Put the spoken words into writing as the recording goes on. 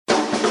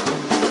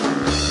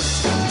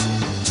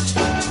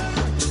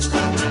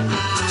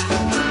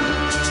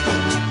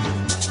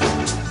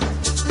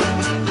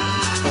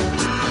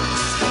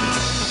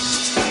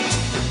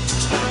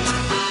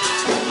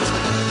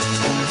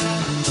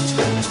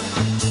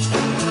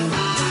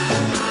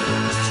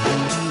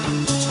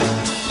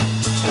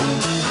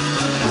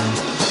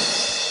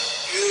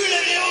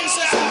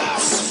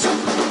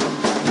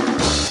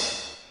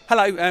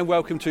Hello and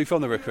welcome to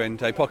From the Rookery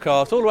End, a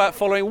podcast all about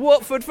following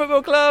Watford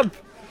Football Club.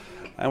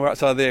 And we're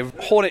outside the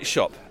Hornet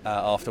shop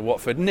after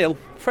Watford 0,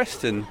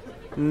 Preston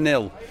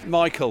 0.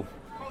 Michael,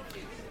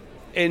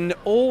 in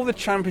all the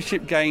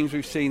Championship games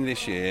we've seen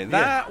this year,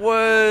 that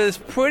was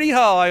pretty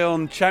high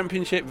on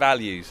Championship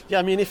values. Yeah,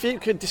 I mean, if you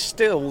could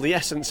distill the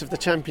essence of the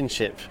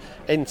Championship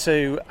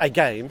into a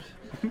game,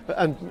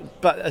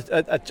 but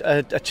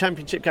a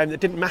Championship game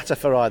that didn't matter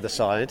for either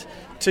side,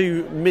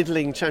 two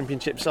middling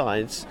Championship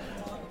sides,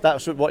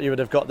 that's what you would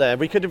have got there.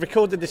 We could have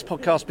recorded this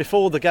podcast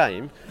before the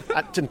game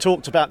and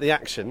talked about the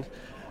action,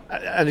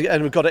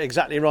 and we've got it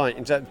exactly right.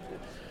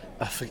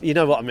 You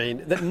know what I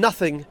mean? That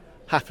nothing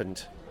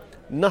happened.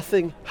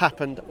 Nothing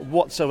happened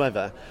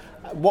whatsoever.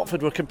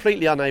 Watford were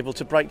completely unable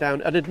to break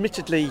down an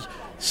admittedly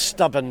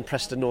stubborn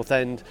Preston North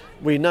End.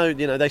 We know,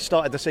 they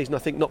started the season, I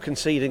think, not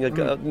conceding a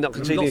goal.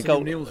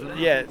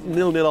 Yeah,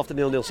 0-0 after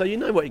 0-0. So you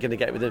know what you're going to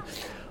get with them.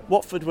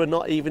 Watford were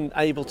not even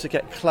able to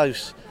get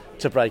close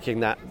to breaking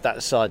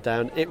that side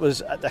down. It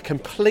was a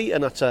complete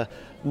and utter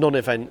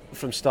non-event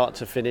from start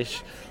to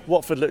finish.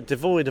 Watford looked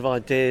devoid of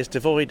ideas,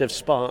 devoid of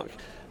spark,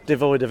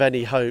 devoid of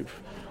any hope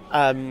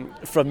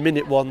from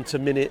minute 1 to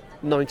minute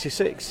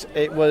 96.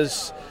 It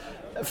was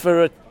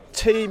for a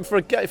team,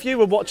 if you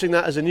were watching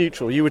that as a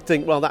neutral, you would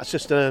think, well, that's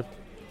just a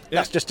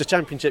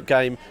Championship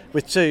game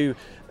with two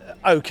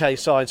OK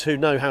sides who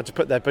know how to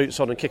put their boots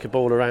on and kick a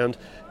ball around,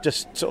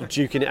 just sort of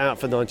duking it out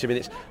for 90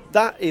 minutes.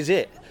 That is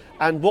it.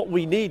 And what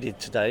we needed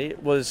today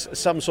was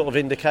some sort of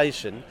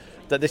indication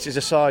that this is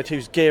a side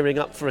who's gearing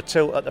up for a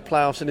tilt at the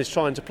playoffs and is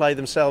trying to play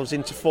themselves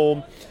into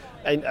form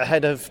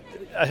ahead of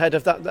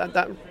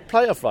that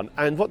playoff run.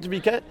 And what did we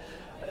get?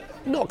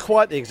 Not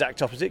quite the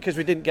exact opposite, because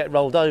we didn't get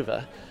rolled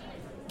over.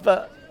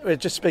 But we're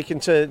just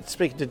speaking to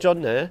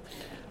John there.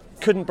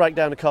 Couldn't break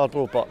down a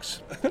cardboard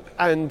box.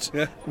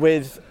 And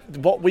with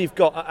what we've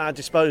got at our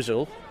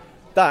disposal,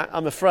 that,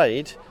 I'm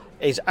afraid,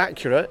 is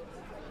accurate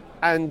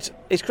and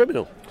is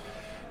criminal.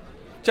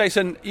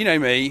 Jason, you know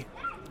me,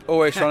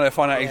 always trying to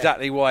find out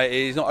exactly why it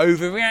is, not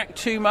overreact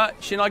too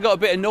much. And I got a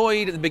bit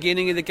annoyed at the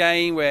beginning of the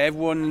game where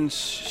everyone's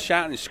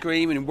shouting and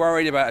screaming and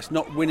worried about us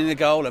not winning the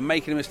goal and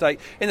making a mistake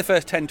in the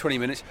first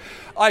 10-20 minutes.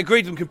 I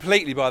agreed with them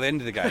completely by the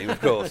end of the game,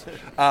 of course.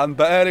 But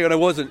early on I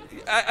wasn't.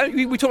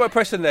 We talked about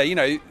Preston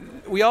there,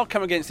 we are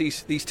coming against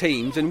these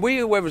teams, and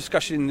we were having a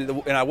discussion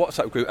in our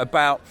WhatsApp group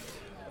about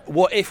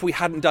what if we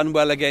hadn't done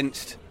well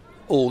against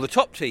all the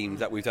top teams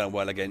that we've done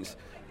well against.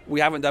 We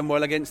haven't done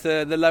well against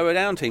the lower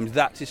down teams.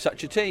 That is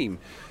such a team.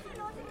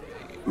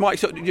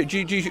 Mike, do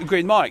you agree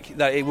with Mike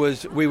that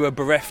we were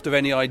bereft of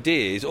any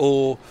ideas,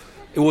 or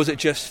was it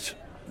just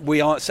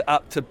we aren't set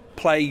up to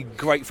play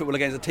great football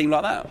against a team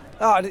like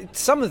that?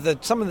 Some of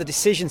the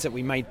decisions that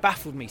we made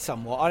baffled me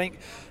somewhat. I think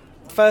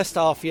first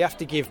half you have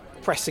to give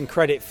Preston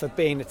credit for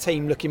being a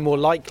team looking more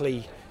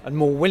likely and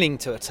more willing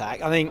to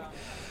attack. I think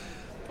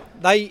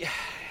they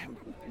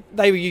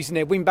were using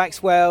their wing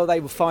backs well. They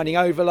were finding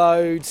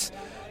overloads.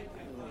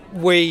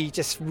 We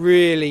just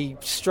really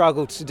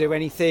struggled to do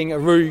anything.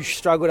 Arouge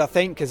struggled, I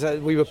think, because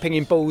we were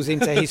pinging balls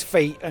into his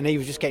feet and he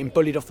was just getting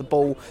bullied off the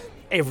ball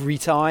every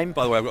time.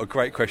 By the way, I've got a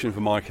great question for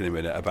Mike in a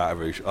minute about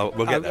Arouge.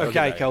 We'll get there.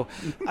 Okay, cool.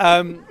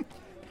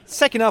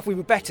 Second half, we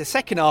were better.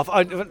 Second half,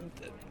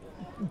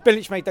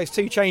 Bilic made those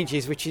two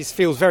changes, which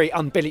feels very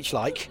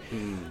un-Bilic-like.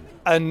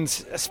 And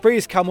Asprilla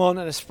has come on,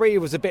 and Asprilla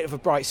was a bit of a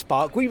bright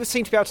spark. We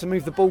seem to be able to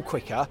move the ball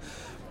quicker.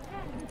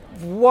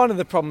 One of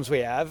the problems we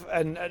have,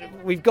 and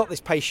we've got this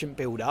patient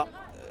build-up,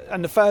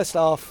 and the first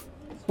half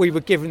we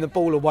were giving the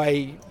ball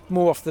away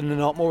more often than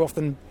not, more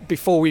often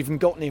before we even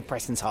got near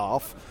Preston's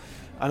half,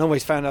 and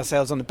always found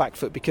ourselves on the back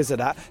foot because of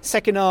that.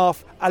 Second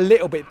half, a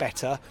little bit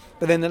better,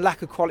 but then the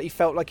lack of quality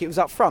felt like it was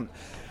up front.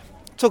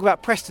 Talk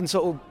about Preston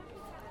sort of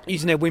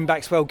using their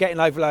wing-backs well, getting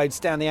overloads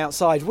down the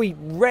outside. We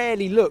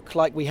rarely look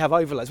like we have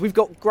overloads. We've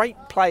got great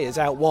players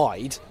out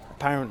wide,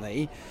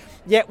 apparently,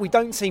 yet we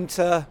don't seem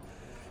to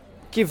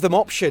give them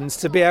options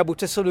to be able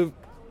to sort of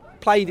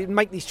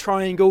make these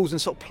triangles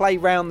and sort of play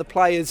round the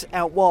players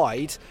out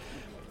wide.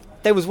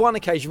 There was one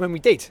occasion when we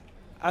did,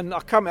 and I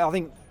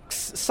think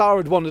Sarr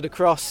had wandered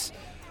across,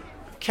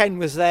 Ken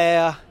was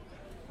there,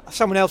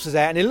 someone else was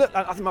there, and it looked,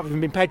 I think it might have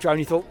even been Pedro, and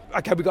he thought,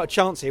 okay, we've got a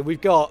chance here. We've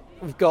got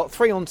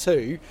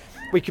 3-on-2,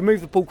 we can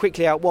move the ball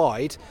quickly out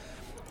wide.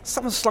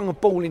 Someone slung a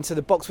ball into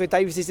the box where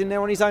Davies is in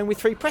there on his own with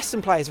 3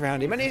 Preston players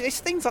around him, and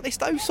it's things like this,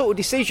 those sort of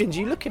decisions.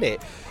 You look at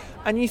it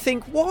and you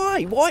think,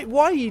 why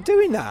are you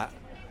doing that?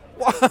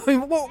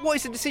 What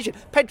is the decision?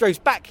 Pedro's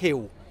back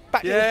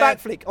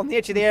flick on the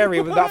edge of the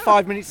area with about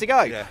 5 minutes to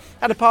go.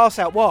 Had a pass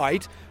out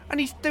wide, and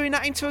he's doing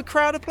that into a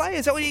crowd of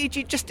players.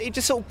 It just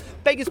sort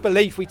of beggars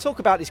belief. We talk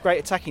about this great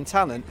attacking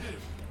talent.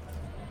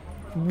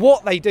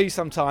 What they do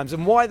sometimes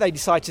and why they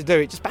decide to do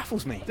it just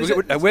baffles me.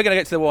 We're going to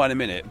get to the why in a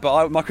minute,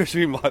 but my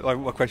question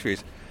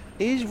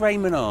is Ray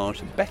Menard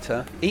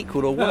better,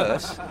 equal or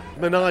worse?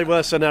 Menard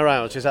worse than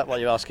Arouge, is that what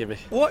you're asking me?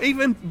 What,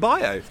 even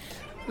Bio?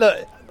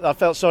 Look, I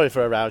felt sorry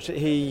for Arouge.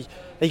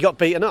 He got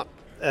beaten up,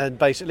 and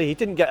basically he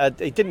didn't get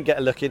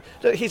a look in.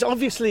 Look, he's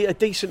obviously a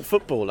decent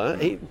footballer,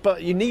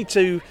 but you need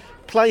to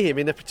play him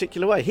in a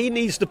particular way. He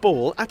needs the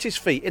ball at his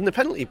feet in the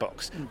penalty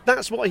box.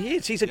 That's what he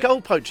is. He's a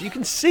goal poacher. You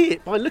can see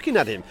it by looking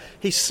at him.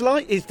 He's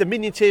slight, he's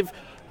diminutive.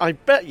 I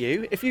bet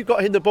you, if you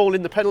got him the ball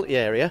in the penalty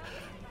area,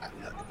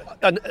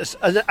 an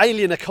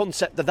alien a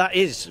concept that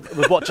is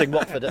with watching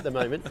Watford at the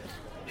moment,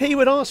 he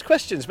would ask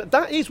questions. But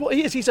that is what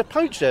he is. He's a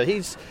poacher.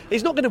 He's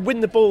not going to win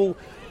the ball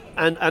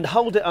and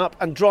hold it up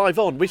and drive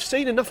on. We've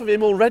seen enough of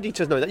him already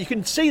to know that. You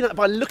can see that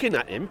by looking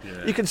at him.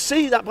 Yeah. You can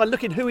see that by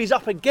looking who he's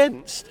up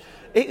against.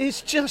 It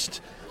is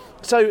just...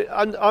 So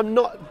I'm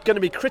not going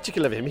to be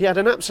critical of him. He had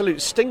an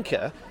absolute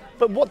stinker.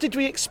 But what did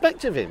we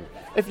expect of him?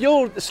 If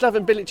you're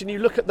Slaven Bilic and you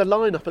look at the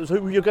lineup as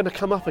who you're going to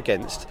come up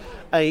against,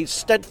 a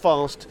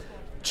steadfast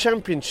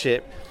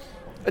championship,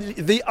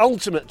 the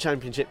ultimate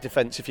championship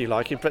defence, if you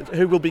like,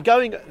 who will be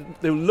going,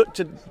 who will look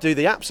to do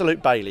the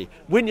absolute Bailey,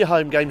 win your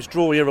home games,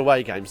 draw your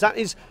away games. That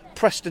is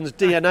Preston's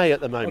DNA at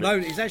the moment.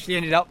 Although it's actually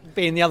ended up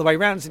being the other way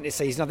round this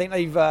season. I think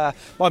they've,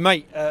 my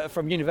mate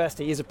from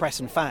university is a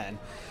Preston fan,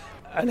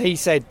 and he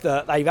said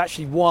that they've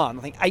actually won,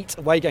 I think, 8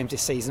 away games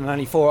this season and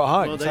only 4 at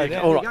home. Well, there you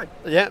go. All right.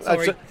 Yeah,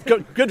 that's a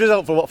good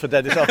result for Watford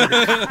then this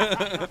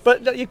afternoon.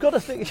 But you've got to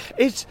think,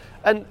 it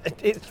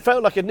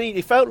felt like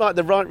it felt like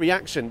the right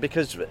reaction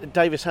because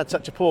Davis had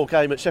such a poor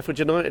game at Sheffield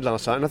United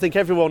last night, and I think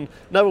no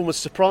one was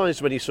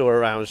surprised when he saw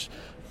Arauz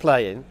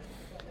playing.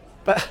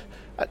 But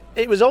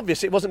it was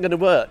obvious it wasn't going to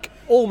work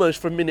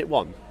almost from minute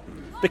one,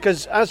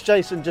 because as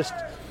Jason just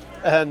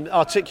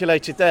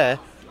articulated there,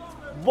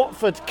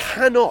 Watford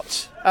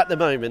cannot, at the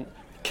moment,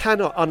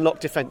 unlock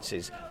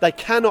defences. They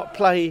cannot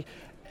play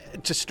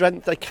to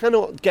strength. They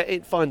cannot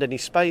find any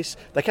space.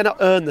 They cannot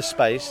earn the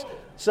space.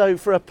 So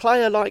for a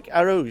player like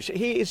Arauz,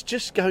 he is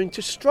just going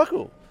to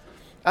struggle.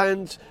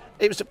 And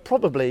it was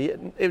probably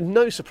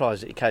no surprise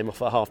that he came off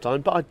at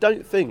half-time, but I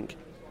don't think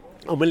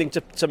I'm willing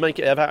to make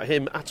it about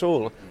him at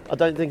all. I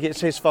don't think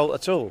it's his fault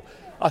at all.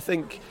 I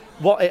think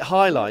what it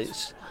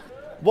highlights...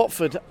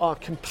 Watford are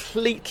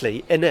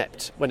completely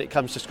inept when it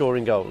comes to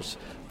scoring goals.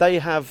 They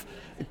have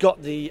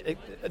got the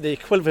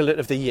equivalent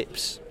of the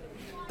yips.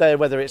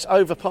 Whether it's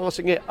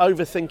overpassing it,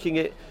 overthinking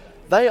it,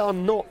 they are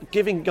not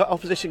giving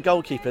opposition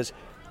goalkeepers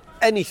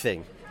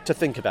anything to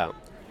think about.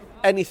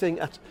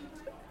 Anything at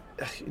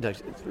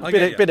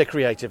bit of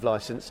creative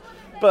licence,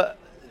 but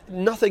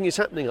nothing is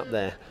happening up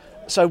there.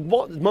 So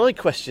what my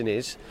question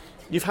is,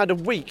 you've had a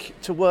week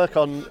to work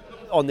on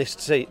this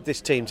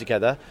team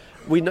together.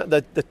 We know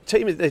the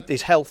team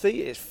is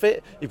healthy, it's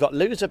fit. You've got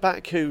Louza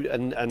back,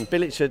 and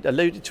Bilic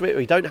alluded to it.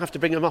 We don't have to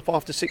bring him up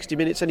after 60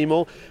 minutes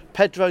anymore.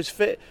 Pedro's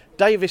fit.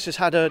 Davis has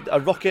had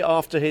a rocket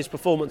after his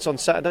performance on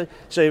Saturday,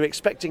 so you're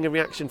expecting a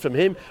reaction from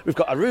him. We've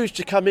got Arauz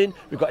to come in.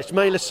 We've got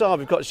Ismail Assar.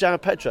 We've got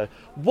João Pedro.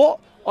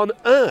 What on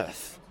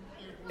earth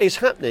is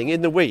happening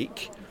in the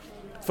week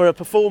for a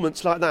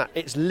performance like that?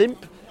 It's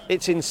limp.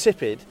 It's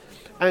insipid.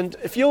 And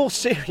if you're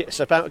serious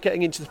about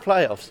getting into the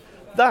playoffs,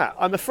 that,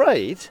 I'm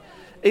afraid,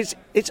 it's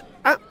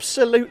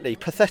absolutely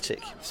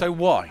pathetic. So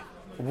why?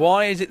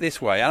 Why is it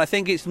this way? And I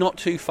think it's not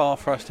too far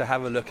for us to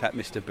have a look at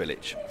Mr.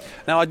 Bilic.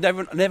 Now, I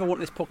never want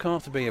this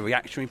podcast to be a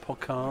reactionary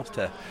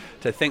podcast,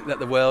 to think that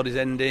the world is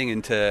ending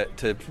and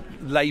to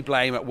lay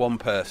blame at one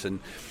person.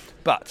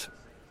 But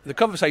the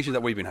conversation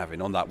that we've been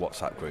having on that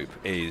WhatsApp group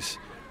is,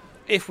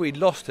 if we'd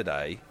lost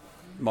today,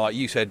 Mike,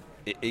 you said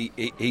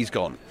he's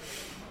gone.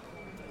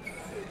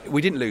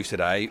 We didn't lose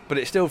today, but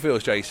it still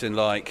feels, Jason,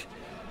 like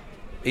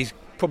he's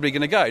probably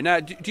going to go. Now,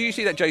 do you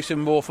see that, Jason,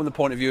 more from the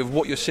point of view of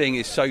what you're seeing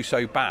is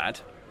so bad,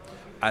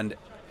 and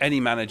any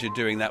manager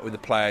doing that with the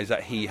players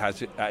that he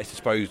has at his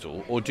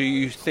disposal, or do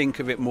you think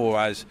of it more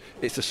as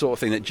it's the sort of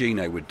thing that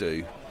Gino would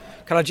do?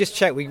 Can I just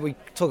check? We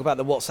talk about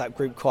the WhatsApp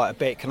group quite a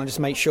bit. Can I just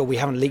make sure we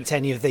haven't leaked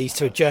any of these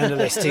to a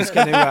journalist who's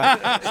going to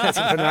put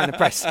them out in the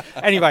press?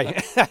 Anyway,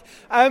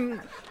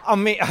 I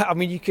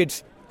mean, you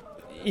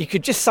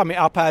could just sum it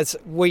up as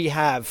we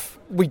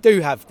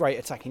do have great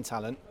attacking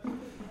talent.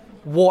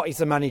 What is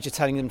the manager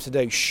telling them to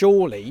do?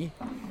 Surely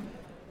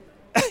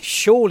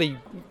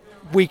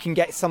we can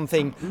get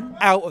something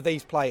out of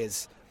these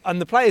players.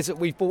 And the players that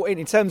we've brought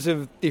in terms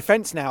of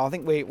defence now, I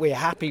think we're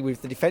happy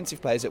with the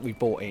defensive players that we've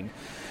brought in.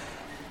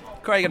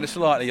 Craig had a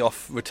slightly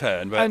off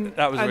return, but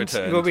that was a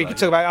return. Well, we can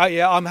talk about.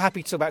 I'm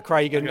happy to talk about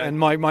Craig and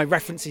my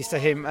references to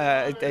him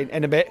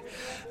in a bit.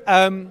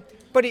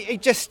 But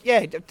it just,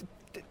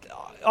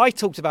 I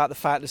talked about the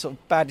fact that sort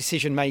of bad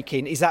decision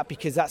making. Is that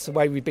because that's the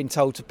way we've been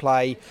told to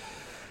play?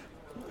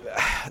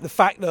 The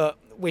fact that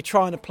we're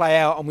trying to play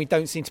out and we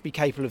don't seem to be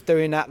capable of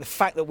doing that. The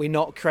fact that we're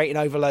not creating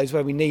overloads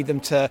where we need them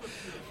to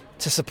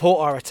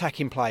support our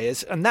attacking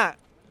players, and that,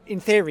 in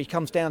theory,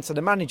 comes down to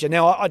the manager.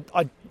 Now,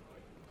 I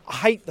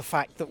hate the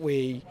fact that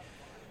we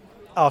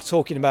are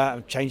talking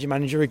about changing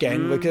manager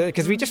again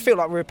because we just feel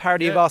like we're a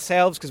parody of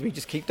ourselves because we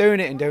just keep doing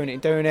it and doing it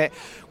and doing it.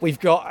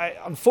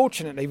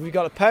 Unfortunately, we've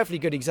got a perfectly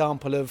good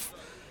example of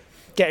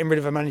getting rid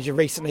of a manager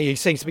recently who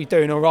seems to be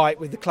doing all right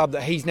with the club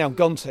that he's now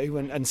gone to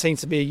and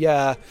seems to be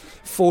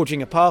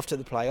forging a path to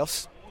the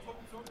playoffs.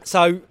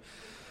 So,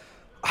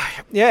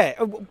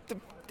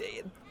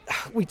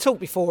 we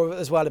talked before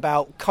as well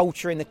about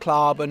culture in the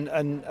club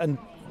and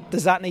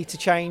Does that need to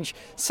change?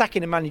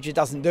 Sacking a manager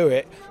doesn't do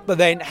it. But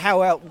then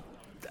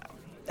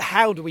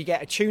how do we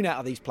get a tune out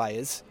of these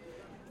players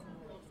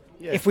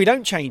if we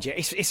don't change it?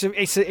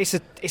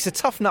 It's a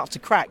tough nut to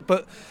crack.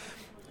 But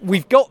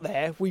we've got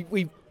there.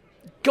 We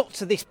got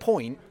to this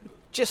point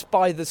just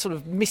by the sort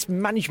of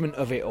mismanagement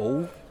of it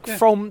all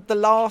from the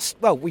last.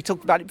 Well, we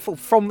talked about it before,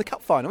 from the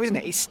cup final, isn't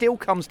it? It still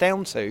comes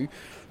down to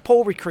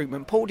poor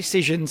recruitment, poor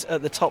decisions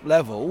at the top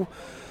level,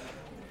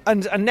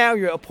 and now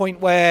you're at a point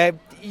where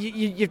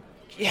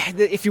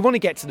if you want to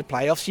get to the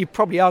playoffs, you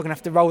probably are going to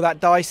have to roll that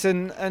dice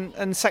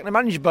and sack the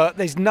manager. But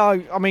there's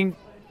no, I mean,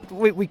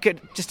 we could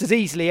just as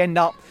easily end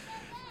up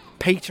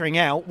petering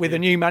out with a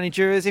new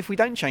manager as if we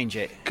don't change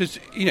it. Because,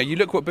 you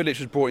look what Bilic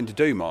was brought in to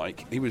do,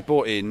 Mike. He was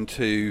brought in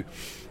to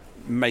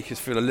make us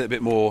feel a little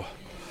bit more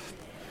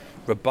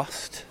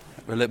robust,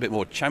 a little bit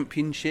more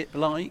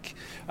championship-like.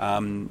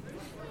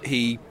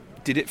 He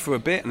did it for a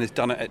bit and has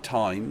done it at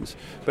times.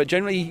 But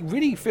generally, he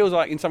really feels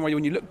like in some way,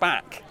 when you look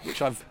back,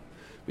 which I've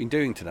been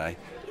doing today,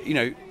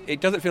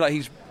 it doesn't feel like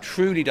he's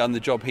truly done the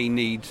job he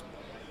needs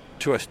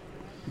to us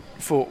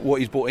for what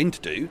he's brought in to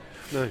do.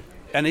 No.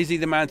 And is he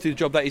the man to do the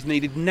job that is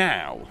needed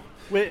now?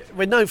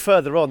 We're no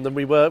further on than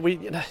we were.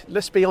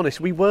 Let's be honest.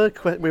 We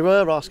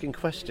were asking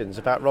questions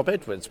about Rob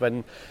Edwards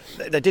when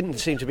there didn't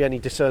seem to be any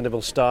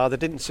discernible star. There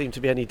didn't seem to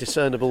be any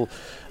discernible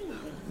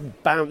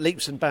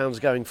leaps and bounds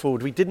going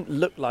forward. We didn't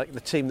look like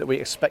the team that we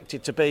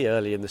expected to be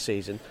early in the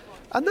season,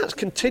 and that's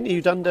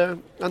continued under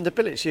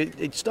Bilic.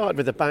 It started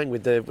with a bang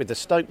with the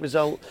Stoke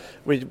result.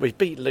 We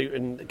beat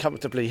Luton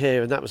comfortably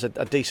here, and that was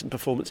a decent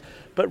performance.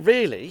 But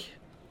really,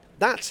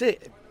 that's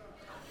it.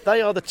 They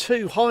are the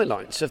two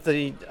highlights of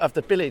the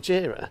Bilic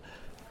era.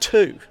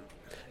 Two,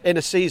 in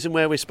a season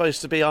where we're supposed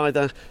to be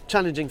either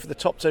challenging for the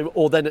top two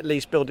or then at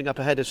least building up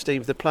ahead of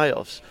steam for the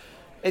playoffs.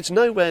 It's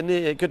nowhere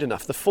near good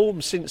enough. The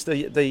form since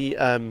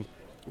the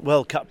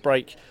World Cup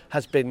break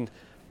has been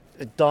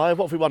dire.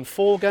 What have we won?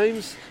 4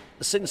 games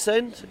since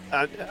then?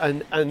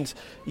 And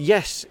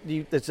yes,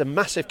 there's a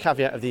massive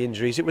caveat of the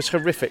injuries. It was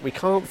horrific. We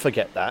can't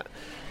forget that.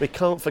 We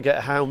can't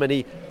forget how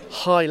many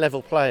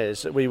high-level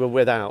players that we were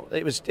without.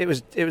 It was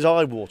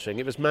eye-watering.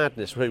 It was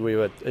madness who we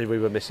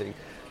were missing.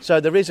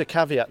 So there is a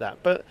caveat that,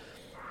 but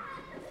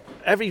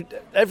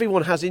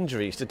everyone has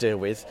injuries to deal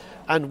with,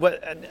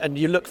 and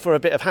you look for a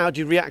bit of how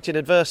do you react in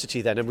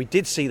adversity then, and we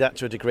did see that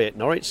to a degree at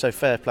Norwich, so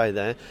fair play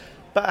there.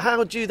 But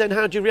how do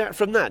you react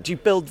from that? Do you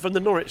build from the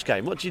Norwich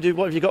game? What do you do?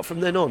 What have you got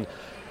from then on?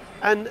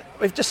 And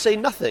we've just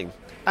seen nothing.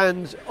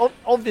 And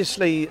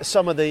obviously it's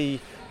the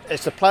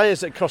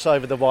players that cross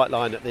over the white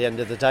line at the end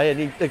of the day,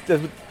 and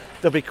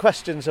there'll be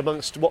questions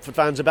amongst Watford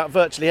fans about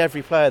virtually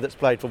every player that's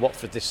played for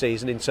Watford this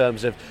season in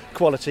terms of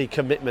quality,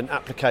 commitment,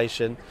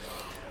 application.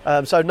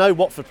 So no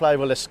Watford player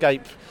will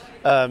escape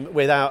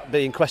without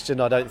being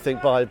questioned, I don't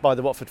think, by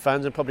the Watford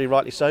fans, and probably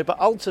rightly so. But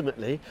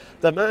ultimately,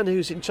 the man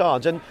who's in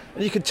charge, and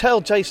you can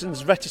tell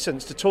Jason's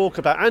reticence to talk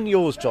about, and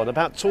yours, John,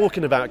 about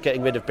talking about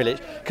getting rid of Bilic,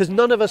 because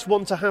none of us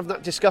want to have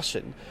that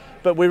discussion.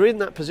 But we're in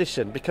that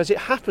position because it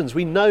happens.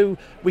 We know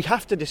we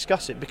have to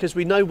discuss it because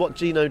we know what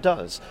Gino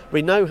does.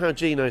 We know how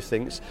Gino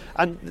thinks,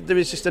 and there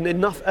is just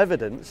enough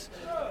evidence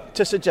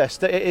to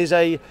suggest that it is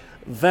a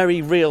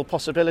very real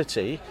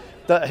possibility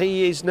that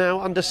he is now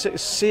under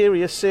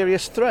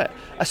serious threat,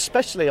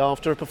 especially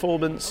after a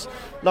performance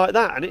like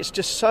that. And it's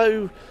just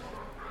so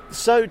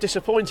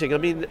disappointing. I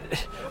mean,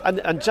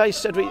 and Jay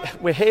said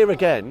we're here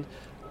again.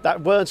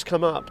 That word's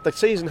come up. The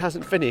season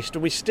hasn't finished,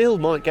 and we still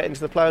might get into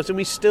the playoffs, and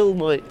we still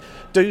might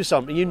do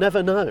something. You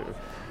never know.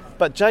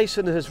 But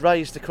Jason has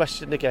raised the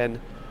question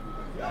again,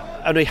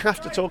 and we have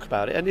to talk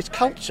about it. And it's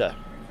culture.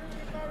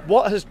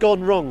 What has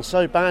gone wrong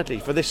so badly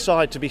for this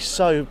side to be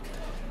so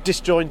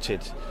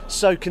disjointed,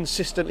 so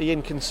consistently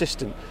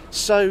inconsistent,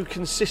 so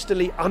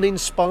consistently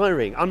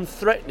uninspiring,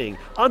 unthreatening,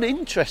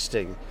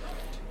 uninteresting?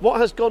 What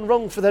has gone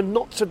wrong for them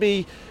not to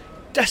be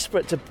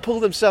desperate to pull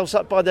themselves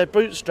up by their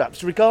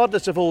bootstraps,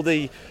 regardless of all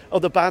the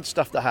bad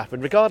stuff that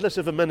happened, regardless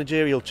of a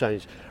managerial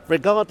change,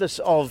 regardless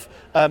of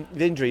the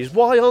injuries?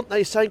 Why aren't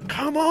they saying,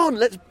 come on,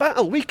 let's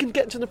battle, we can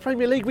get to the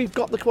Premier League, we've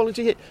got the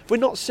quality here? We're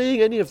not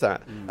seeing any of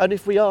that. And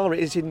if we are, it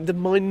is in the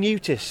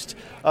minutest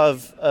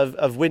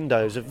of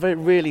windows, of very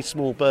really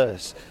small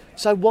bursts.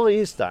 So why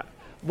is that?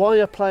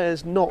 Why are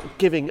players not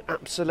giving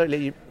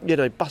absolutely,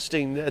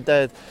 busting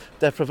their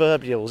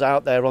proverbials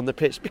out there on the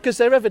pitch? Because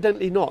they're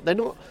evidently not. They're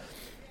not.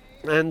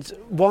 And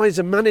why is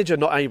a manager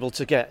not able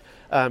to get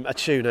a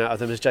tune out of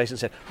them, as Jason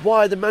said?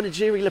 Why are the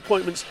managerial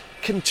appointments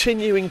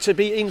continuing to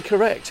be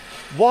incorrect?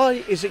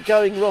 Why is it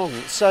going wrong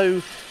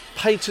so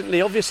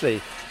patently,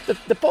 obviously?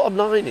 The bottom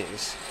line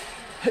is,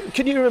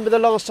 can you remember the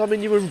last time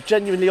when you were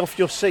genuinely off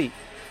your seat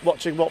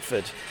watching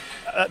Watford,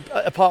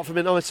 apart from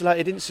an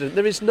isolated incident?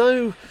 There is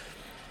no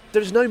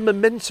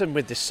momentum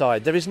with this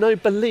side. There is no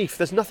belief.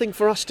 There's nothing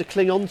for us to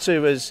cling on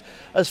to as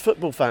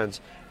football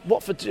fans.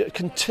 Watford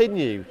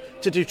continue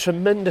to do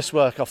tremendous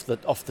work off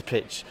the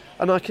pitch,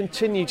 and I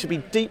continue to be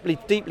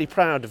deeply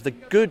proud of the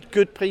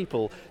good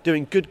people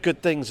doing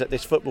good things at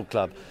this football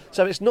club.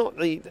 So it's not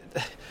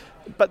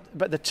but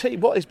the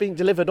team. What is being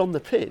delivered on the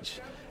pitch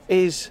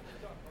is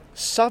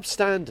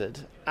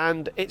substandard,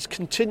 and it's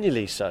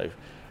continually so.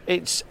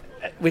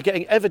 We're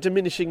getting ever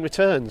diminishing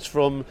returns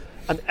from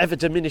an ever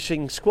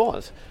diminishing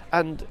squad,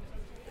 and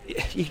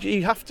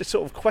you have to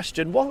sort of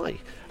question why.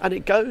 And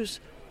it goes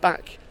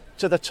back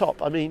to the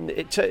top. I mean,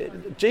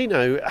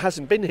 Gino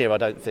hasn't been here, I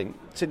don't think,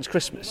 since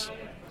Christmas.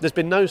 There's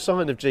been no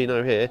sign of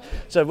Gino here.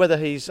 So whether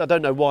I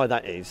don't know why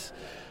that is.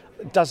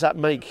 Does that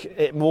make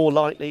it more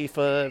likely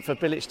for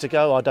Bilic to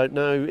go? I don't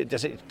know.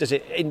 Does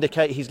it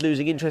indicate he's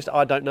losing interest?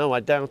 I don't know. I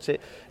doubt it.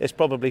 It's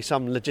probably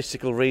some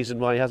logistical reason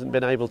why he hasn't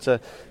been able to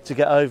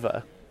get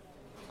over.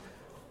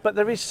 But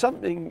there is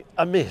something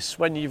amiss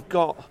when you've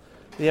got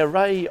the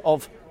array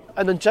of,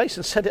 and then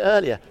Jason said it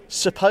earlier,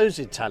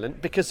 supposed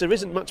talent, because there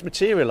isn't much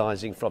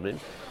materialising from him.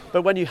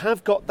 But when you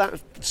have got that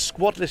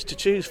squad list to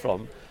choose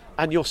from,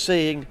 and you're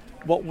seeing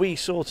what we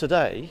saw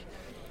today,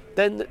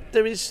 then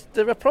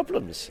there are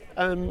problems,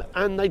 and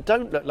they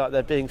don't look like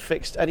they're being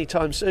fixed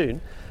anytime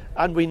soon.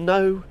 And we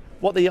know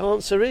what the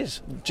answer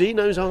is.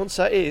 Gino's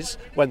answer is,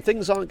 when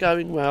things aren't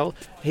going well,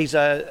 he's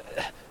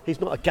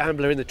not a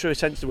gambler in the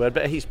truest sense of the word,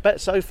 but he's bet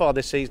so far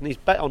this season. He's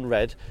bet on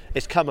red.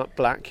 It's come up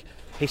black.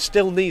 He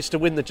still needs to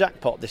win the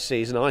jackpot this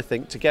season, I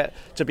think,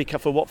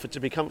 for Watford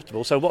to be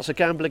comfortable. So what's a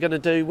gambler going to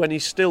do when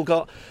he's still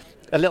got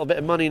a little bit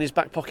of money in his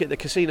back pocket? The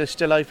casino's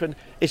still open.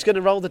 He's going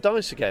to roll the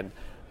dice again.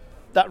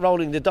 That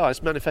rolling the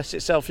dice manifests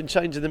itself in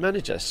changing the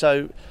manager.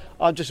 So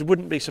I just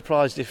wouldn't be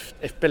surprised if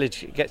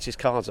Bilic gets his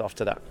cards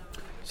after that.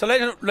 So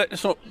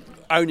let's not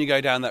only go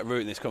down that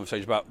route in this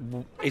conversation about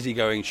is he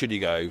going, should he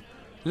go.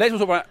 Let's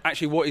talk about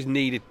actually what is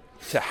needed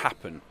to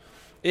happen.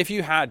 If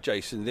you had,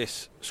 Jason,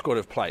 this squad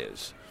of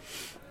players,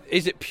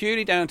 is it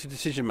purely down to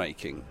decision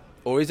making,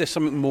 or is there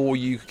something more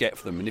you could get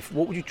for them? And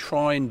what would you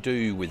try and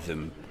do with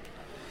them?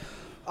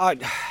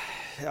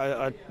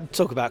 I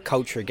talk about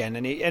culture again,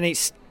 and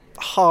it's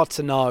hard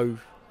to know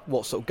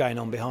what's sort of going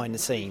on behind the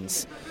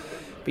scenes,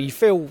 but you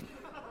feel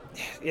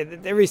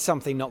there is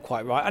something not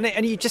quite right,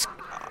 and you just,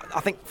 I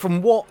think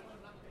from what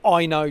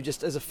I know,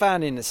 just as a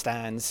fan in the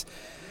stands,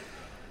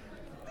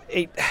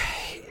 it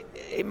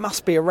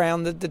must be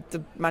around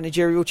the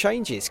managerial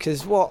changes,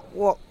 because what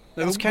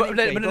else can it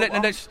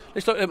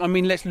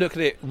be? Let's look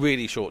at it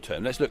really short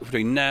term. Let's look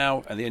between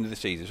now and the end of the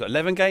season. So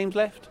 11 games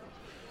left,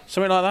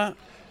 something like that.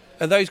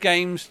 Are those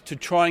games to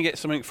try and get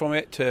something from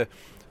it? To,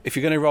 if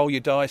you're going to roll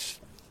your dice,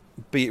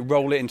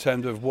 roll it in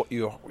terms of what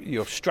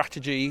your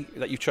strategy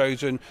that you've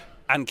chosen,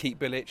 and keep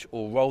Bilic,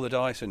 or roll the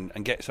dice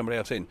and get somebody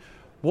else in.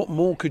 What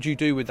more could you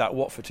do with that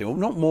Watford team? Well,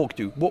 not more could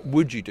you. What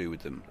would you do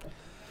with them?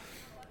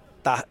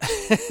 That's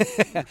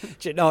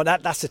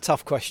a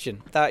tough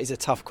question. That is a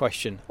tough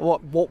question.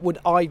 What would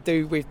I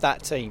do with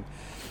that team?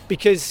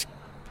 Because,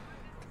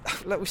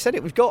 like we said,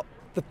 we've got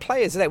the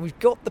players there. We've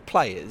got the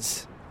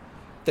players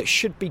that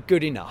should be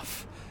good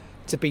enough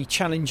to be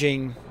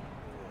challenging.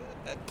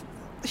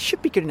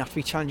 Should be good enough to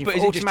be challenging for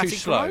automatic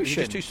promotion. Is it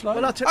just too slow?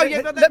 Well,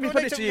 let me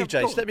put it to you,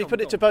 Jace. Let me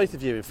put it to both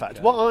of you, in fact.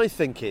 Yeah. What I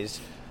think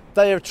is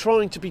they are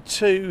trying to be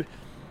too,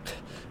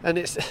 and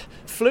it's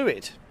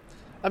fluid.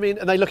 I mean,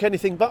 and they look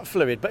anything but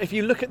fluid. But if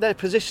you look at their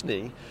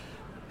positioning,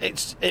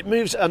 it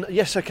moves. And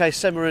yes, okay,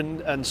 Sema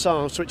and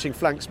Sarr switching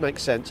flanks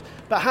makes sense.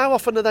 But how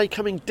often are they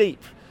coming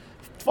deep?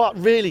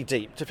 Really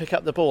deep to pick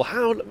up the ball?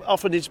 How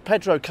often is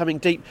Pedro coming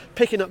deep,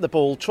 picking up the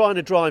ball, trying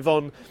to drive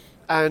on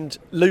and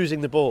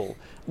losing the ball,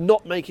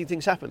 not making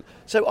things happen?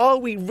 So are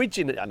we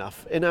rigid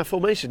enough in our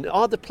formation?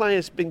 Are the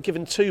players been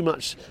given too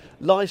much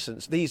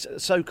licence, these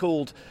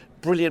so-called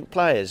brilliant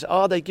players?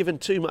 Are they given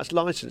too much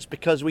licence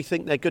because we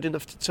think they're good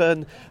enough to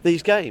turn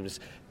these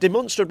games?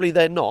 Demonstrably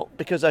they're not,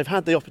 because they've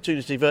had the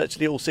opportunity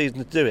virtually all season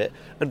to do it,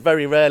 and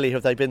very rarely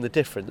have they been the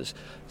difference.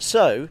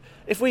 So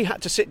if we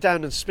had to sit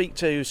down and speak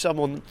to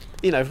someone,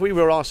 if we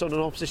were asked on an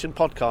opposition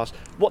podcast,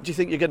 what do you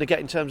think you're going to get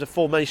in terms of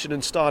formation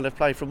and style of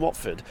play from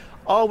Watford?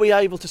 Are we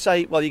able to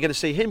say, well, you're going to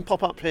see him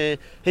pop up here,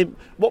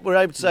 what we're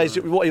able to say is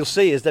that what you'll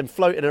see is them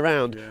floating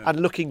around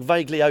and looking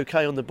vaguely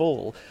okay on the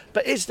ball.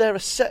 But is there a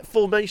set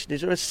formation?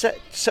 Is there a set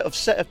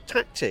of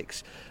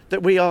tactics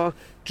that we are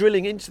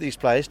drilling into these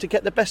players to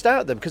get the best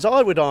out of them? Because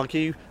I would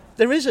argue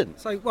there isn't.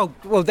 So,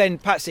 well, then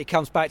perhaps it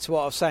comes back to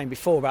what I was saying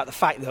before about the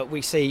fact that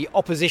we see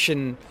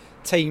opposition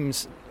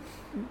teams,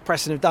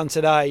 Preston have done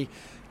today,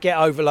 get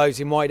overloads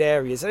in wide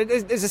areas.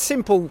 There's a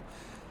simple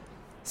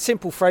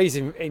phrase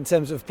in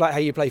terms of how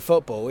you play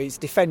football. It's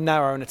defend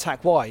narrow and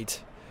attack wide.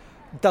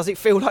 Does it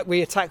feel like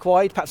we attack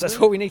wide? Perhaps that's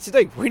what we need to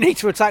do. We need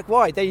to attack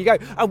wide. There you go.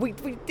 And we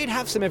did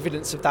have some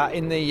evidence of that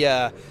in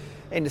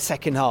the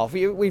second half.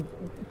 We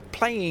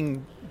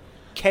playing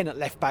Ken at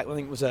left back, I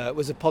think was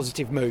a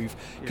positive move,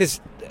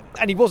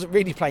 and he wasn't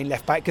really playing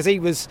left back because he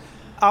was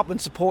up and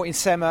supporting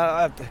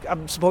Sema,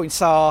 supporting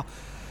Sarr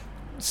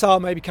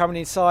maybe coming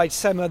inside,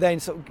 Sema then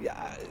sort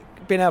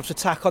of being able to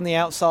attack on the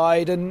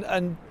outside,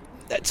 and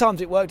at times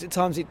it worked, at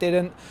times it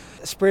didn't.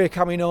 Spreer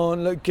coming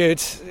on looked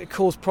good, it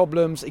caused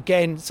problems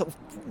again, sort of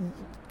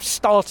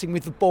starting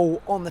with the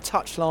ball on the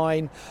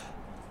touchline,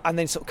 and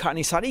then sort of cutting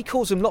inside. He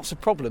caused them lots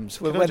of problems.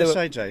 Can I just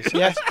say, Jace,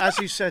 yeah? as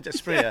you said at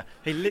Spria,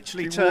 he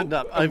literally turned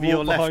up over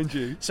your left. Behind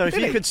you. So if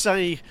you could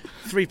say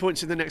 3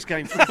 points in the next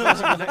game, 3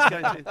 points in the next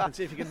game, and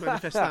see if you can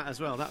manifest that as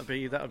well, that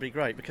would be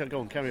great. But go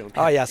on, carry on.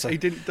 Oh yeah, so He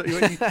didn't.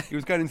 He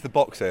was going into the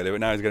box earlier,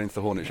 but now he's going into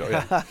the Hornet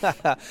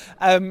shot.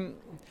 Yeah.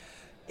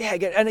 Yeah,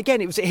 and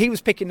again, he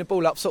was picking the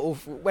ball up sort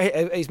of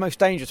where he's most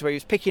dangerous, where he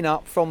was picking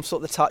up from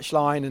sort of the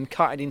touchline and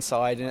cutting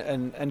inside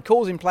and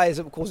causing players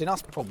that were causing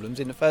us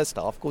problems in the first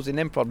half, causing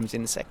them problems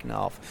in the second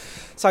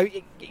half. So,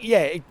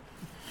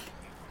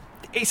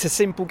 it's a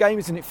simple game,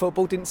 isn't it,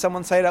 football? Didn't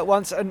someone say that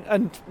once?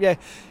 And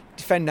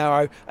defend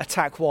narrow,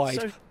 attack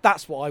wide. So,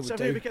 that's what I would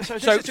do. So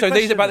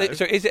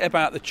is it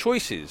about the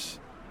choices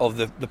of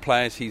the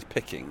players he's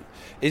picking?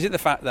 Is it the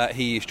fact that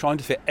he is trying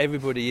to fit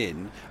everybody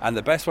in, and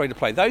the best way to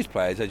play those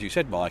players, as you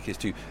said, Mike, is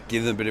to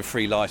give them a bit of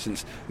free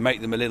licence,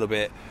 make them a little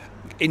bit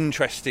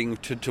interesting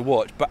to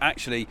watch, but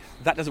actually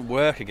that doesn't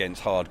work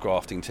against hard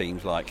grafting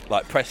teams like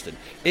Preston?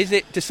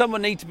 Does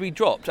someone need to be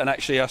dropped and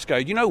actually us go,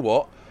 you know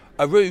what,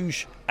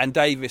 Arouge and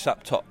Davis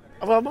up top?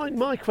 Well,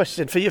 my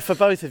question for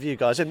both of you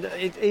guys, and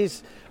it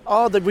is,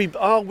 are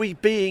we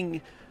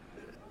being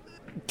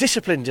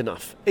disciplined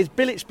enough? Is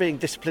Bilic being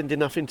disciplined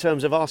enough in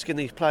terms of asking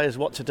these players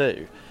what to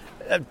do?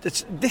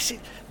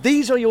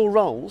 These are your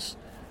roles.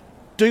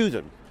 Do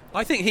them.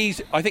 I think he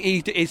is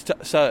to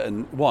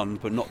certain one,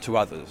 but not to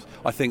others.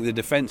 I think the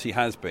defence he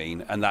has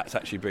been, and that's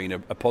actually been a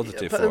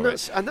positive for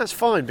it. And that's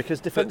fine, because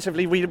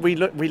defensively we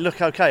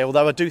look okay.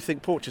 Although I do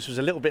think Porteous was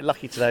a little bit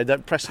lucky today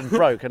that Preston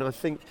broke, and I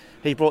think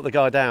he brought the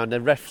guy down. The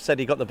ref said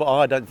he got the ball.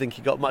 I don't think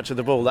he got much of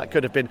the ball. That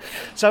could have been.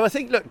 So I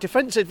think, look,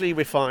 defensively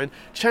we're fine.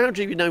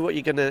 Chowdhury, we know what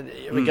we're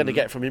going to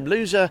get from him.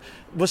 Loser,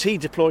 was he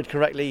deployed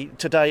correctly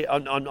today?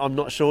 I'm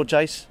not sure,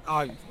 Jace.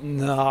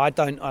 No, I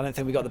don't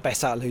think we got the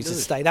best out of Loser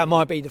today. That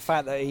might be the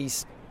fact that he's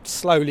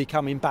slowly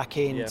coming back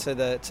in to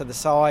the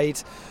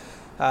side,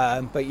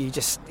 but you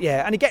just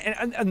and again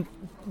and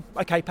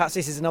okay, perhaps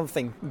this is another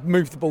thing,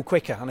 move the ball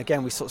quicker, and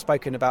again we've sort of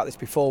spoken about this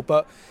before,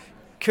 but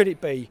could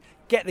it be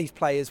get these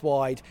players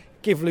wide,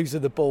 give Loser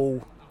the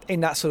ball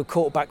in that sort of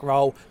quarterback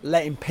role,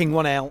 let him ping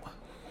one out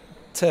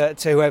to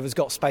whoever's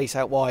got space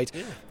out wide?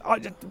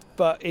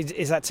 But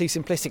is that too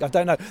simplistic? I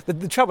don't know.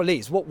 The trouble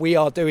is, what we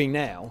are doing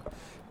now,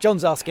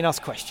 John's asking us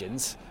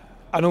questions,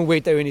 and all we're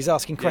doing is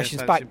asking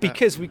questions back,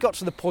 because we got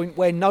to the point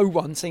where no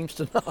one seems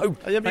to know.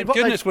 I mean, thank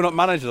goodness we're not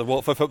managers of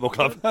Watford Football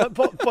Club. But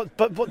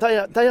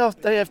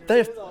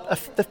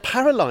they've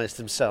paralysed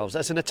themselves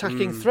as an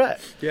attacking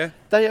threat. Yeah,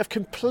 they have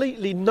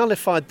completely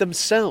nullified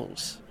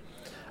themselves,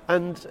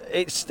 and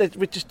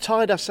we just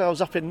tied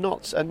ourselves up in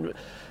knots. And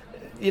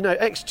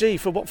XG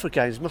for Watford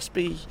games must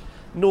be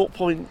 0.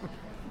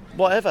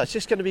 whatever. It's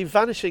just going to be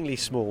vanishingly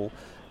small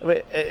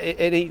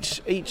in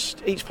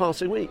each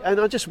passing week, and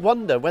I just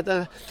wonder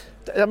whether.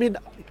 I mean,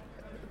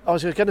 I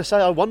was going to say,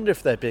 I wonder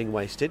if they're being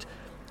wasted.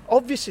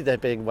 Obviously they're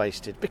being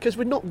wasted, because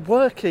we're not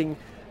working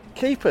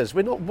keepers,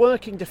 we're not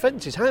working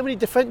defences. How many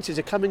defences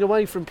are coming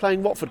away from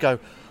playing Watford go,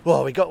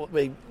 well,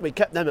 we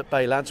kept them at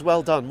bay, lads,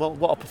 well done, well,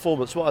 what a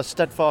performance, what a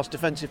steadfast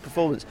defensive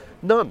performance?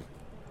 None.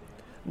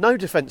 No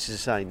defences are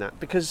saying that,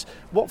 because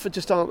Watford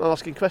just aren't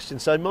asking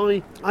questions.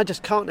 So I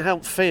just can't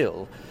help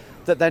feel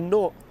that they're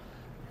not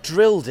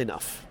drilled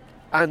enough,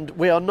 and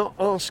we are not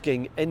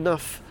asking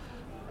enough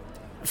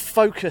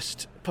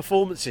focused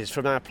performances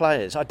from our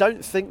players. I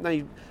don't think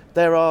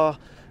there are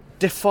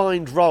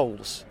defined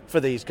roles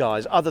for these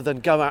guys other than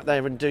go out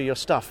there and do your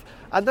stuff,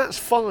 and that's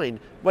fine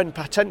when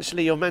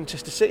potentially you're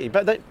Manchester City,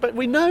 but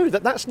we know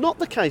that that's not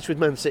the case with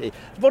Man City,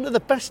 one of the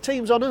best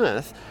teams on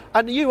earth,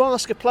 and you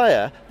ask a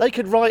player, they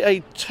could write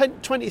a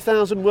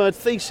 20,000 word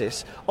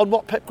thesis on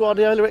what Pep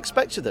Guardiola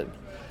expects of them.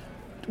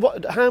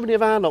 How many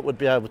of our lot would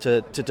be able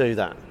to do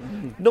that?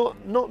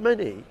 Not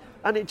many.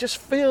 And it just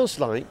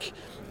feels like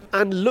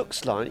and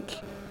looks like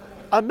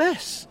a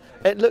mess.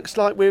 It looks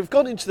like we've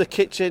gone into the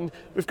kitchen,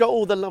 we've got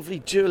all the lovely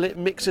Dualit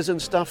mixers and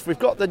stuff, we've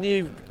got the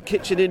new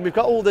kitchen in, we've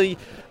got all the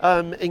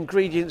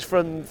ingredients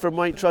from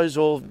Waitrose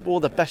or all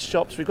the best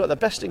shops, we've got the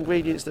best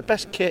ingredients, the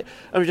best kit,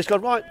 and we've just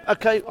gone, right,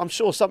 okay, I'm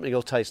sure something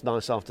will taste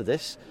nice after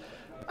this.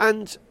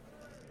 And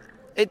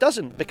it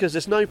doesn't, because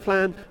there's no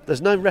plan,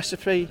 there's no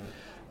recipe,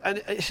 and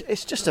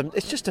it's just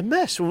a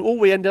mess. All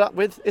we ended up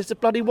with is the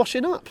bloody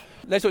washing up.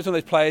 Let's look at some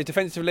of those players.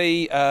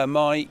 Defensively,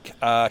 Mike,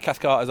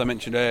 Cathcart, as I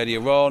mentioned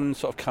earlier on,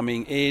 sort of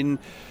coming in.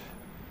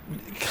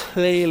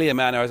 Clearly a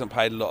man who hasn't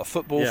played a lot of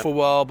football for a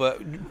while,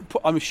 but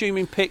I'm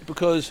assuming picked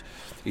because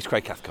he's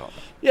Craig Cathcart.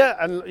 Yeah,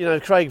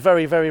 and Craig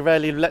very, very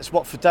rarely lets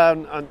Watford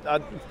down,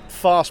 and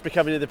fast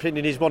becoming of the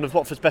opinion he's one of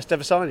Watford's best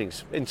ever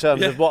signings in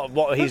terms of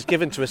what he's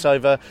given to us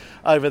over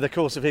the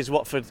course of his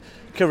Watford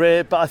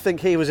career. But I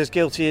think he was as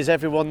guilty as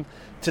everyone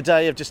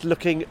today of just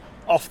looking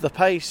off the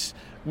pace,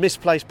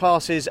 misplaced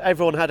passes.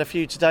 Everyone had a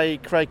few today,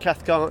 Craig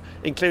Cathcart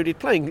included,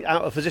 playing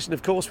out of position.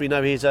 Of course, we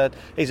know he's a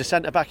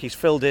centre back. He's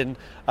filled in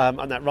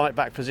on that right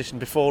back position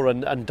before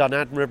and done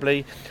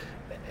admirably.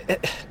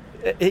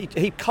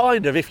 he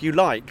kind of, if you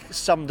like,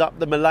 summed up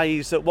the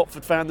malaise that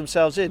Watford found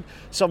themselves in.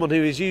 Someone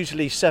who is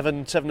usually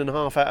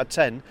 7.5 out of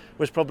 10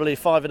 was probably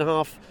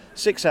 5.5,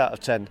 6 out of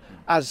 10,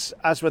 as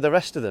were the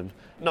rest of them.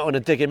 Not going to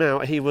dig him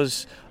out. He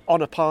was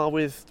on a par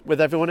with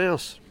everyone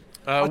else.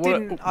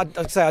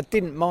 I'd say I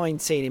didn't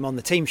mind seeing him on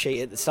the team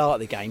sheet at the start of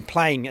the game,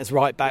 playing as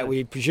right back.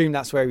 We presumed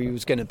that's where he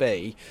was going to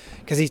be,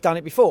 because he's done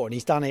it before and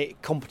he's done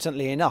it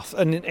competently enough.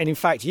 And in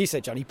fact, you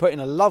said, John, he put in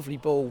a lovely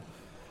ball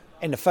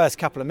in the first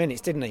couple of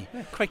minutes, didn't he?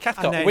 Yeah, Craig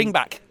Cathcart, wing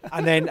back.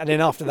 And then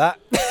after that,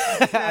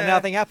 and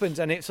nothing happened.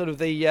 And it's sort of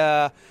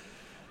the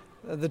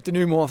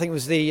denouement, I think,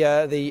 was the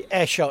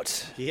air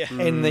shot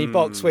in the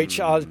box, which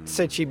I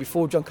said to you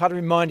before, John, kind of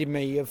reminded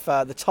me of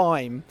the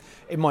time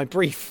in my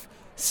brief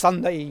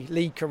Sunday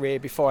league career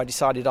before I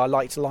decided I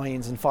liked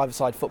Lions and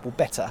five-a-side football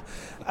better.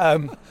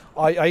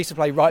 I used to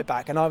play right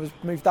back, and I was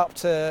moved up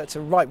to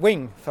right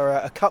wing for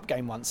a cup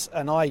game once,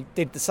 and I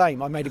did the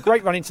same. I made a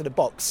great run into the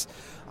box,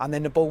 and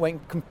then the ball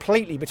went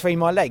completely between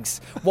my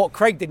legs. What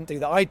Craig didn't do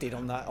that I did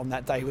on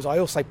that day was I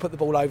also put the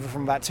ball over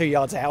from about 2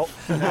 yards out,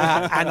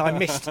 and I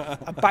missed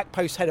a back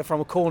post header from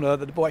a corner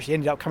that the ball actually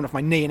ended up coming off my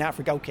knee and out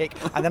for a goal kick,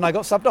 and then I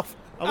got subbed off.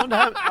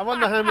 I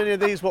wonder how many of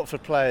these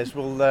Watford players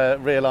will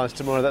realise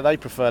tomorrow that they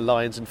prefer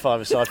Lions and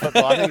five-a-side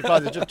football. I think by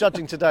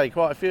judging today,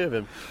 quite a few of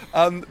them.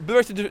 The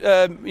rest of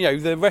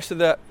the rest of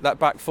that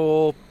back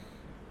four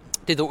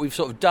did what we've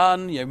sort of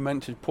done.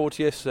 Mentioned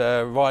Porteous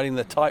riding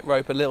the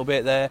tightrope a little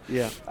bit there.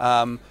 Yeah,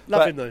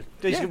 love him though.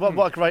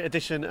 What a great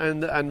addition,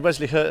 and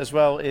Wesley Hurt as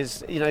well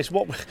is it's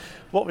what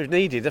we've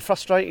needed. The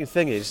frustrating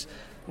thing is,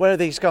 where are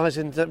these guys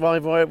in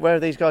where are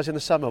these guys in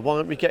the summer? Why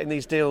aren't we getting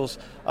these deals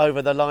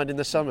over the line in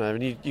the summer?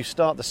 And you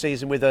start the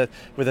season with a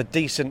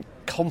decent,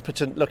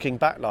 competent looking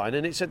back line,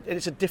 and it's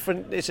a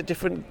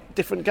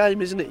different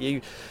game, isn't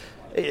it?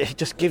 It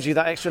just gives you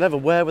that extra level.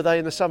 Where were they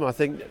in the summer? I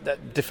think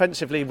that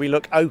defensively we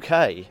look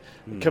okay.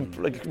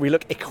 We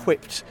look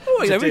equipped.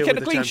 We get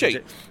a clean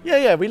sheet.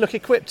 Yeah, we look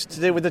equipped to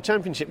deal with the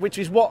Championship, which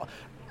is what,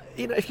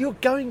 if you're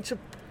going to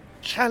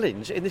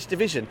challenge in this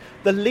division,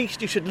 the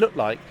least you should look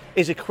like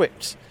is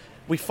equipped.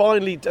 We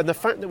finally, and the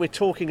fact that we're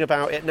talking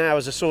about it now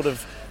as a sort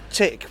of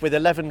tick with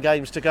 11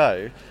 games to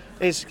go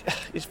is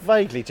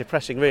vaguely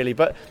depressing, really.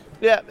 But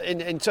yeah,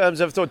 in terms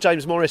of, I thought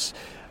James Morris,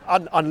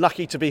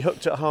 unlucky to be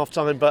hooked at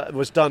half-time, but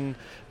was done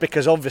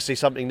because obviously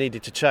something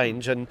needed to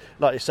change. And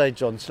like you say,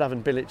 John,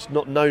 Slaven Bilic,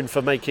 not known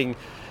for making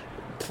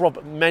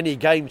many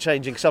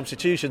game-changing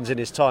substitutions in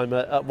his time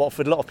at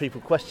Watford. A lot of people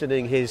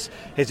questioning his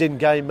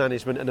in-game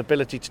management and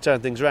ability to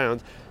turn things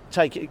around.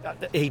 I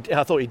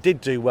thought he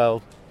did do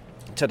well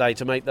today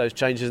to make those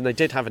changes, and they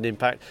did have an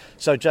impact.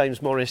 So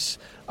James Morris,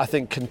 I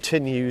think,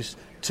 continues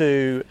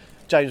to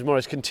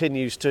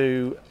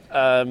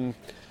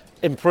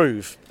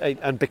improve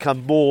and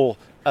become more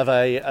of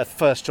a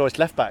first choice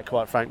left back,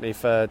 quite frankly,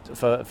 for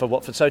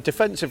Watford. So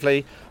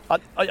defensively,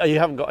 you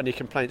haven't got any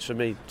complaints from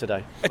me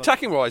today.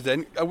 Attacking wise,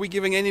 then, are we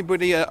giving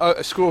anybody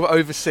a score of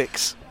over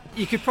 6?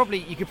 You could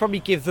probably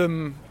give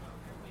them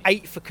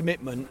 8 for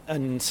commitment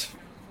and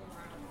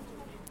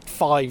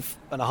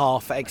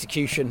 5.5 for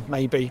execution,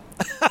 maybe.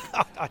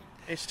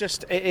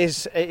 It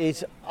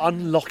is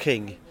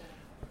unlocking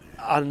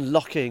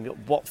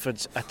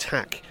Watford's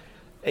attack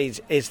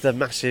is the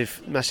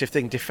massive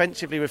thing.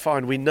 Defensively, we're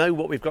fine. We know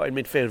what we've got in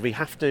midfield. We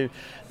have to,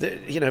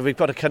 we've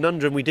got a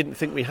conundrum we didn't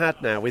think we had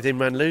now with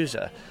Imran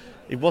Louza.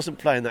 He wasn't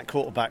playing that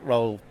quarterback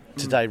role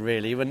today,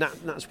 really, and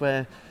that's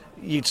where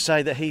you'd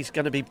say that he's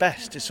going to be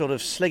best, is sort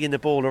of slinging the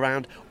ball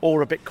around,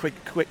 or a bit quick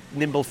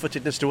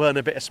nimble-footedness to earn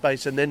a bit of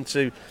space, and then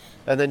to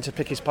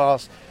pick his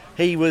pass.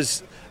 He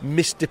was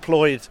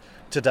misdeployed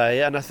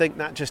today, and I think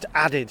that just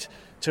added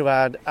to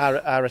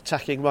our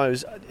attacking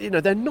woes.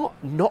 They're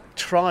not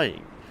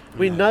trying.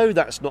 We know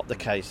that's not the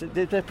case.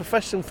 They're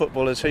professional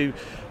footballers who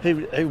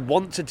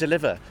want to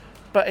deliver,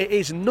 but it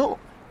is not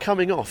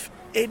coming off.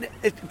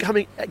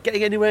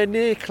 Getting anywhere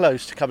near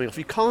close to coming off.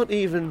 You can't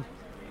even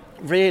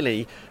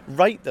really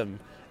rate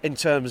them in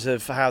terms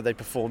of how they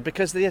perform,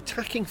 because the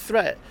attacking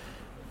threat,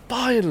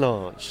 by and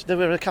large, there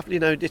were a couple.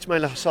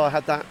 Ismail Hassar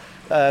had that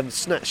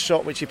snatch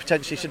shot which he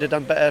potentially should have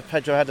done better.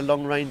 Pedro had a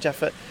long range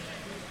effort,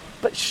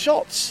 but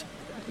shots,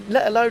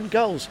 let alone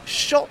goals,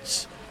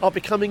 shots are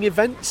becoming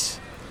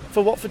events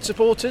for Watford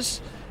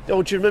supporters.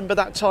 Or do you remember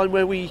that time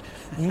where we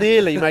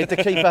nearly made the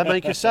keeper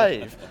make a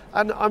save?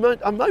 And I'm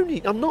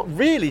not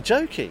really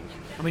joking.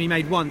 I mean, he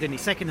made one, didn't he?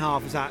 Second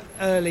half was that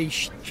early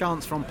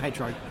chance from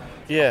Pedro.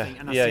 Yeah,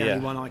 and that's the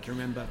only one I can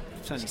remember.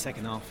 Certainly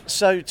second half.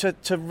 So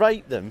to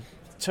rate them,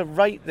 to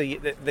rate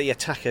the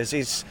attackers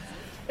is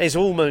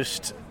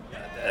almost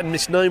a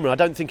misnomer. I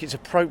don't think it's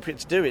appropriate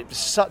to do it.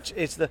 Such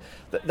is the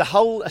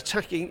whole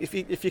attacking.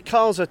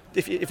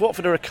 If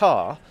Watford are a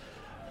car,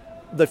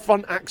 the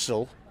front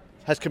axle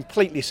has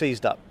completely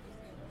seized up.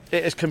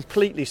 It is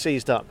completely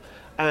seized up,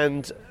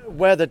 and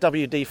where the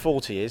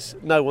WD-40 is,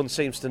 no one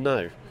seems to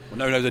know.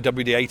 Well, no, the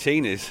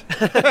WD-18 is.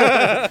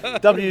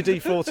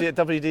 WD-40 at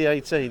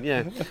WD-18,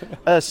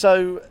 yeah.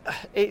 So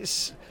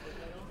it's...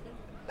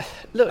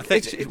 Look, I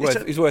think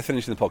it's worth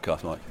finishing the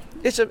podcast, Mike.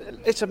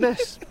 It's a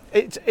mess.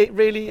 It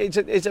really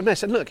is a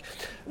mess. And look,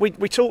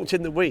 we talked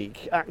in the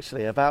week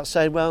actually about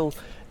saying, well,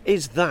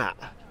 is that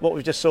what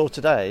we just saw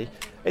today?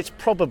 It's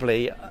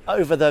probably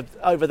over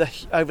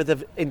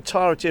the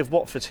entirety of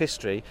Watford's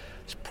history.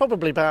 It's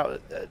probably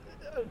about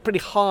pretty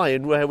high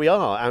in where we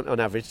are on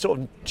average, sort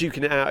of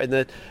duking it out in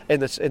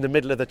the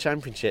middle of the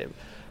Championship.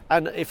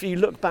 And if you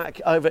look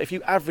back if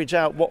you average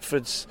out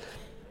Watford's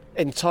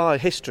entire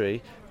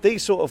history,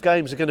 these sort of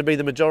games are going to be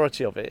the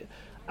majority of it.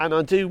 And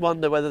I do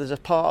wonder whether there's a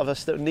part of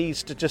us that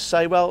needs to just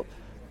say, well,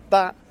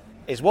 that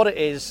is what it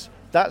is.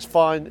 That's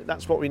fine.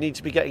 That's what we need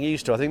to be getting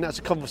used to. I think that's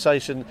a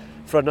conversation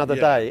for another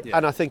day. Yeah.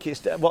 And I think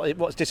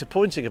what's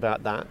disappointing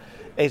about that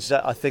is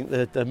that I think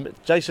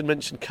Jason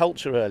mentioned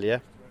culture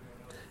earlier,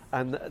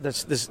 and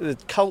there's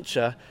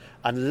culture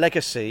and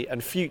legacy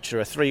and future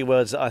are three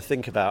words that I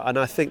think about. And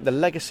I think the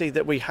legacy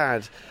that we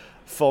had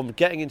from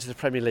getting into the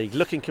Premier League,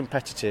 looking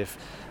competitive,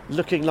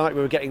 looking like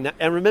we were getting that,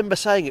 and remember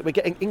saying it, we're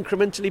getting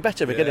incrementally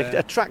better, we're going to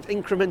attract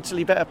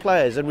incrementally better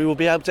players, and we will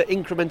be able to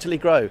incrementally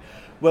grow.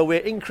 Well,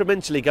 we're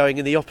incrementally going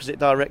in the opposite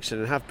direction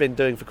and have been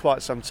doing for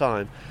quite some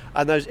time,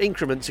 and those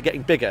increments are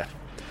getting bigger,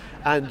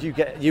 and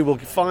you will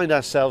find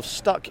ourselves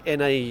stuck in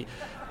a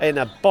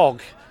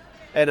bog,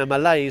 in a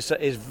malaise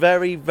that is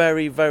very,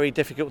 very, very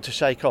difficult to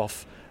shake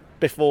off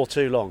before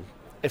too long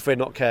if we're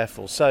not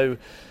careful. So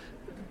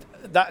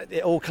that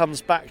it all comes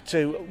back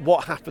to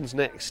what happens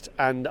next,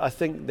 and I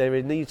think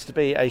there needs to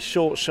be a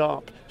short,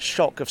 sharp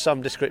shock of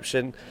some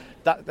description.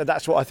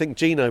 That's what I think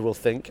Gino will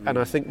think, and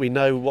I think we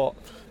know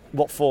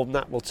what form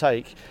that will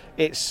take.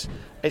 It's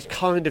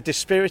kind of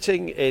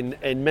dispiriting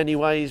in many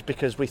ways,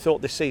 because we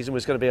thought this season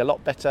was going to be a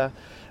lot better.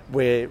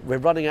 We're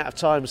running out of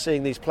time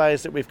seeing these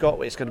players that we've got.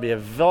 It's going to be a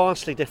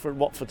vastly different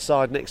Watford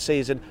side next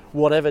season,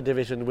 whatever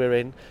division we're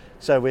in.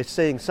 So we're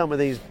seeing some of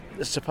these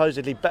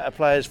supposedly better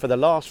players for the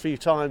last few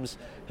times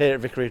here at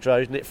Vicarage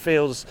Road, and it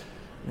feels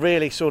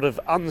really sort of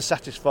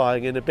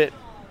unsatisfying and a bit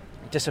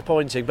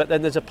disappointing. But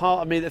then there's a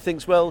part of me that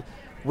thinks, well,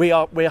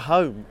 we're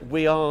home.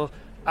 We are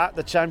at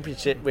the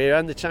Championship. We're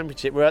in the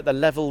Championship. We're at the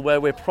level where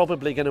we're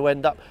probably going to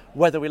end up,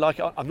 whether we like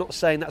it. I'm not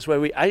saying that's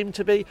where we aim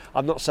to be.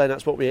 I'm not saying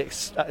that's what we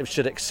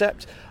should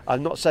accept.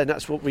 I'm not saying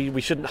that's what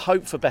we shouldn't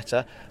hope for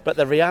better. But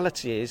the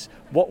reality is,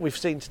 what we've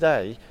seen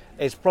today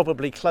is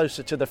probably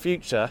closer to the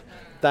future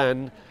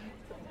than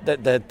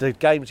the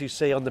games you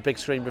see on the big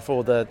screen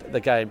before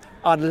the game,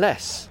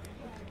 unless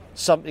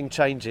something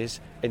changes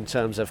in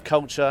terms of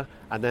culture,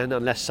 and then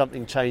unless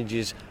something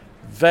changes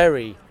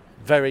very,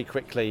 very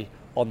quickly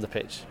on the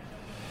pitch.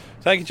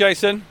 Thank you,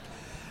 Jason.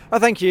 Oh,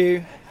 thank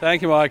you.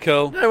 Thank you,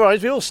 Michael. No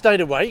worries, we all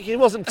stayed awake. It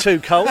wasn't too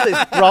cold.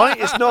 It's bright.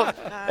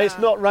 It's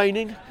not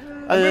raining.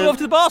 We're off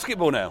to the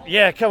basketball now.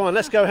 Yeah, come on,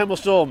 let's go Hemel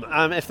Storm.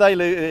 If they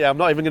lose, I'm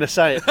not even going to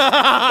say it.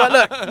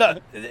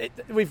 But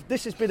look,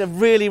 this has been a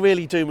really,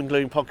 really doom and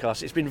gloom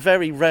podcast. It's been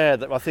very rare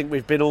that I think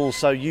we've been all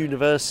so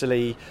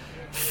universally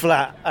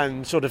flat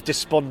and sort of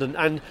despondent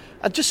and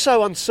just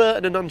so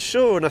uncertain and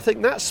unsure. And I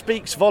think that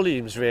speaks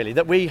volumes, really,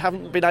 that we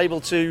haven't been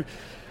able to.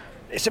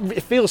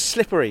 It feels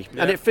slippery,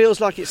 and it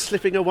feels like it's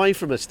slipping away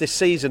from us this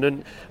season,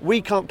 and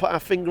we can't put our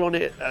finger on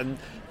it. And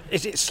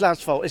is it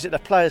Slav's fault? Is it the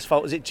players'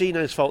 fault? Is it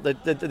Gino's fault?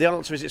 The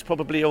answer is it's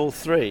probably all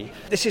three.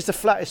 This is the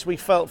flattest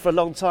we've felt for a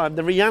long time.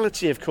 The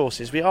reality, of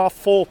course, is we are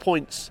 4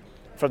 points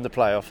from the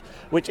playoff,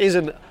 which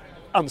isn't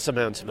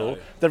unsurmountable.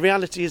 No. The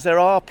reality is there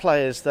are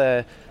players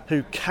there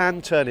who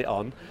can turn it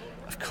on.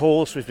 Of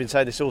course, we've been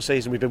saying this all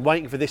season. We've been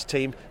waiting for this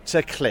team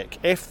to click.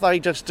 If they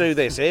just do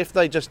this, if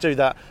they just do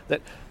that.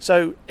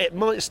 So it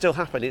might still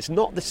happen. It's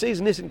not. The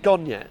season isn't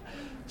gone yet.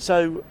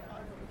 So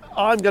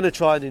I'm going to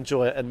try and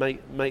enjoy it and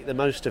make the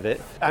most of it.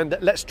 And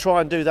let's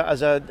try and do that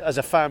as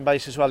a fan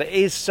base as well. It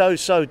is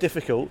so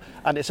difficult,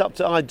 and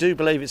I do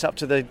believe it's up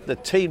to the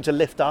team to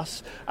lift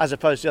us as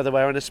opposed to the other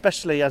way around,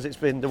 especially as it's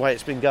been the way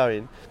it's been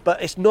going.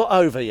 But it's not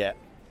over yet.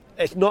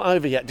 It's not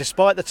over yet,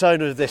 despite the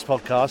tone of this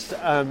podcast.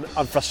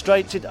 I'm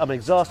frustrated, I'm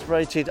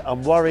exasperated,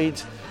 I'm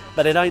worried,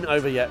 but it ain't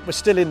over yet. We're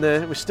still in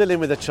there, we're still in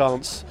with a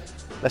chance.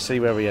 Let's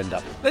see where we end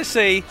up. Let's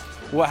see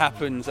what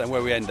happens and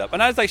where we end up.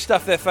 And as they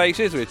stuff their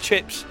faces with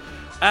chips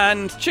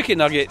and chicken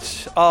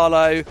nuggets,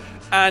 Arlo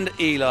and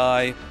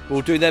Eli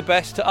will do their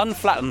best to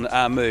unflatten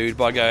our mood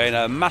by going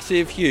a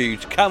massive,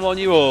 huge, come on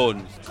you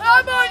Horns.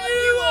 Come on!